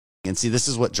And see, this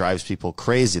is what drives people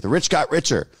crazy. The rich got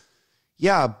richer.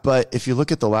 Yeah, but if you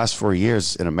look at the last 4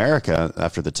 years in America,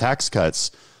 after the tax cuts,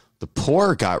 the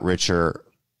poor got richer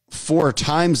 4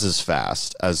 times as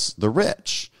fast as the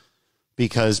rich,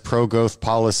 because pro-growth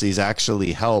policies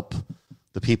actually help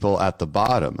the people at the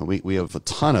bottom. And we have a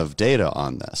ton of data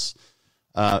on this.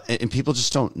 And people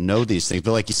just don't know these things.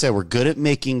 But like you said, we're good at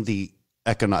making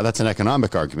that's an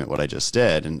economic argument, what I just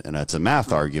did, and that's a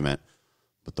math argument,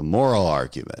 but the moral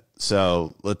argument.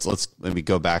 So let's maybe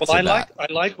go back to that.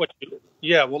 I like what you.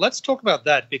 Yeah, well, let's talk about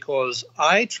that, because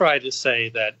I try to say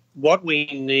that what we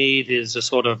need is a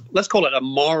sort of, let's call it a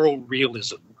moral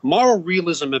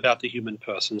realism about the human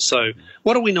person. So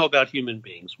what do we know about human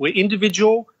beings? We're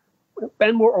individual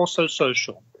and we're also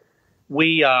social.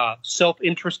 We are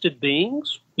self-interested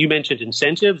beings. You mentioned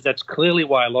incentives. That's clearly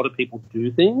why a lot of people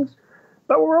do things.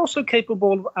 But we're also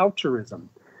capable of altruism.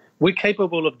 We're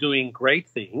capable of doing great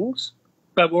things,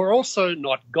 but we're also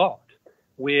not God.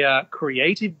 We are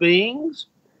creative beings,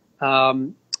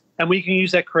 and we can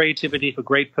use that creativity for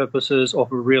great purposes or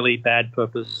for really bad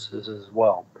purposes as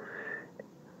well.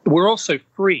 We're also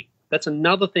free. That's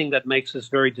another thing that makes us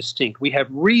very distinct. We have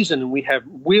reason, and we have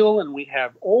will, and we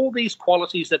have all these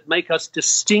qualities that make us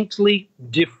distinctly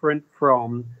different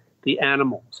from the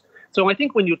animals. So I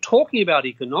think when you're talking about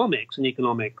economics and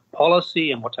economic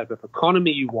policy and what type of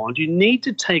economy you want, you need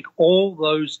to take all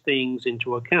those things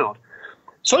into account.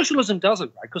 Socialism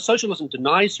doesn't, right? Because socialism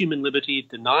denies human liberty, it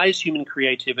denies human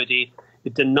creativity,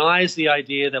 it denies the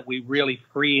idea that we're really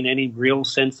free in any real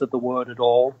sense of the word at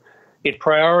all. It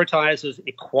prioritizes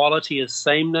equality as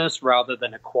sameness rather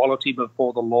than equality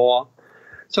before the law.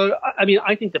 So, I mean,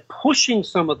 I think that pushing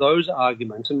some of those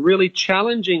arguments and really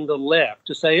challenging the left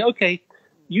to say, okay,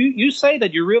 you say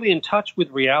that you're really in touch with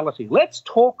reality. Let's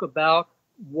talk about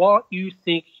what you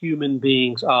think human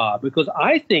beings are, because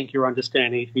I think your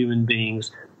understanding of human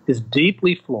beings is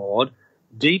deeply flawed,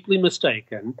 deeply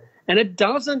mistaken, and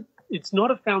it's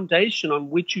not a foundation on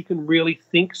which you can really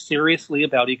think seriously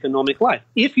about economic life.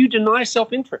 If you deny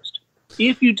self-interest,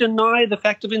 if you deny the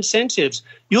fact of incentives,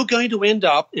 you're going to end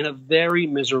up in a very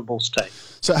miserable state.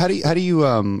 So how do you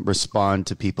respond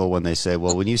to people when they say,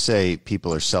 well, when you say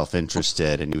people are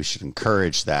self-interested and you should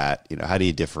encourage that, how do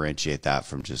you differentiate that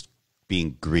from just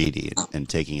being greedy and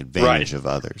taking advantage of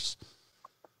others?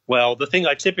 Well, the thing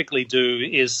I typically do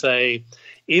is say,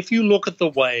 if you look at the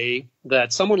way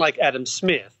that someone like Adam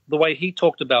Smith, the way he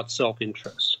talked about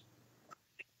self-interest,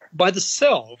 by the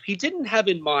self, he didn't have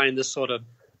in mind this sort of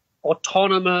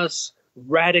autonomous,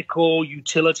 radical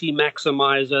utility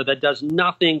maximizer that does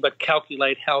nothing but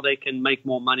calculate how they can make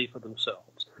more money for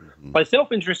themselves. Mm-hmm. By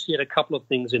self-interest, he had a couple of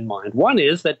things in mind. One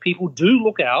is that people do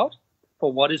look out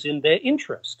for what is in their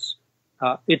interests.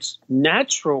 It's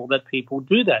natural that people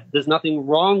do that. There's nothing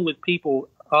wrong with people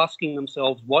asking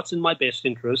themselves, what's in my best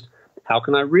interest? How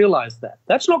can I realize that?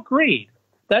 That's not greed.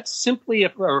 That's simply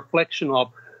a reflection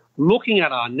of looking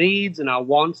at our needs and our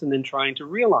wants and then trying to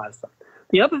realize them.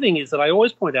 The other thing is that I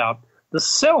always point out the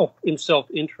self in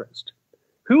self-interest.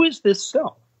 Who is this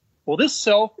self? Well, this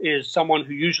self is someone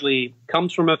who usually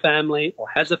comes from a family or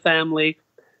has a family.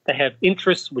 They have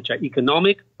interests which are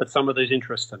economic, but some of those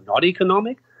interests are not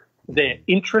economic. They're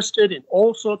interested in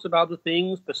all sorts of other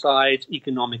things besides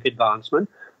economic advancement.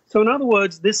 So in other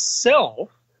words, this self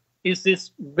is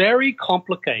this very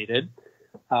complicated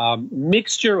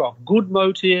mixture of good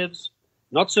motives,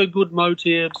 not so good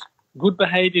motives, good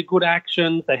behavior, good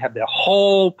actions. They have their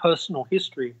whole personal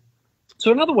history.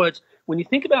 So in other words, when you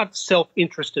think about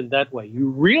self-interest in that way, you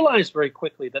realize very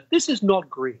quickly that this is not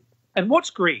greed. And what's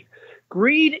greed?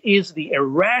 Greed is the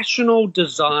irrational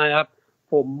desire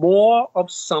for more of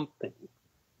something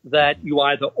that you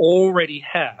either already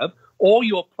have or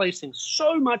you're placing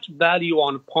so much value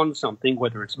upon something,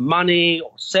 whether it's money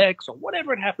or sex or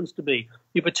whatever it happens to be.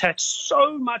 You've attached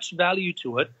so much value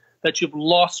to it that you've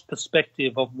lost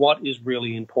perspective of what is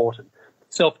really important.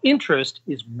 Self-interest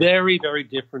is very, very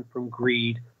different from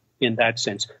greed in that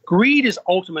sense. Greed is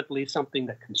ultimately something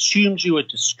that consumes you, it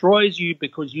destroys you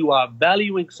because you are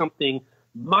valuing something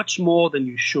much more than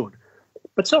you should.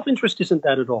 But self-interest isn't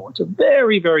that at all. It's a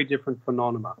very, very different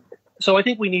phenomenon. So I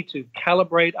think we need to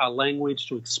calibrate our language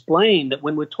to explain that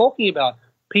when we're talking about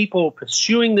people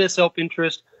pursuing their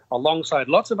self-interest alongside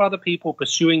lots of other people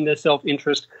pursuing their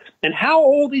self-interest, and how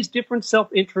all these different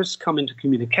self-interests come into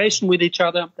communication with each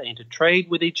other, they enter trade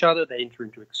with each other, they enter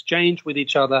into exchange with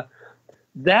each other.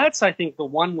 That's, I think, the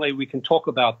one way we can talk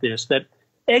about this that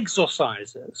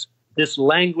exorcises this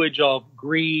language of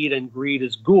greed and greed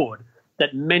is good,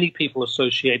 that many people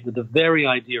associate with the very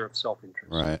idea of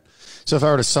self-interest. Right. So if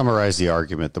I were to summarize the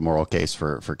argument, the moral case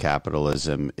for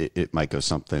capitalism, it might go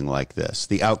something like this.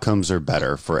 The outcomes are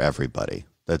better for everybody.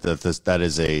 That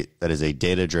is a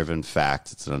data-driven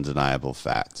fact. It's an undeniable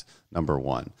fact, number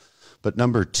one. But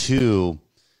number two,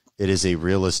 it is a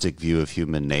realistic view of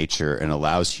human nature and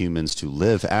allows humans to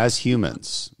live as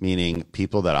humans, meaning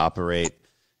people that operate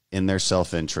in their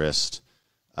self-interest,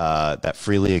 that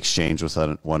freely exchange with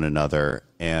one another,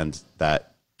 and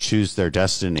that choose their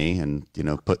destiny, and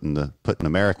put in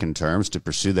American terms, to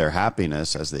pursue their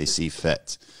happiness as they see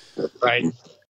fit. Right.